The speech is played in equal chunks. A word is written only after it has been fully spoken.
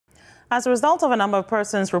As a result of a number of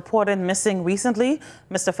persons reported missing recently,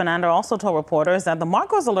 Mr. Fernando also told reporters that the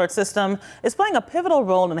Marcos Alert system is playing a pivotal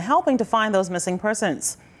role in helping to find those missing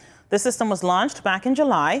persons. The system was launched back in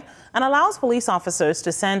July and allows police officers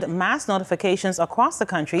to send mass notifications across the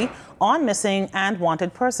country on missing and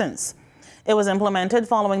wanted persons. It was implemented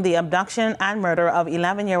following the abduction and murder of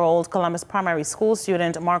 11-year-old Columbus Primary School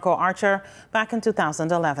student Marco Archer back in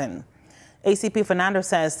 2011. ACP Fernando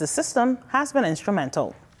says the system has been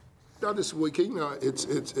instrumental. That is working.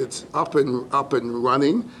 It's up and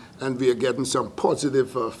running, and we are getting some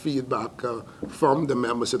positive feedback from the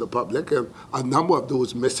members of the public. A number of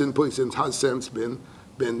those missing persons has since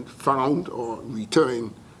been found or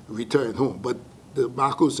returned home. But the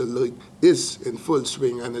Marcos Alert is in full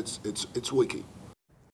swing, and it's working.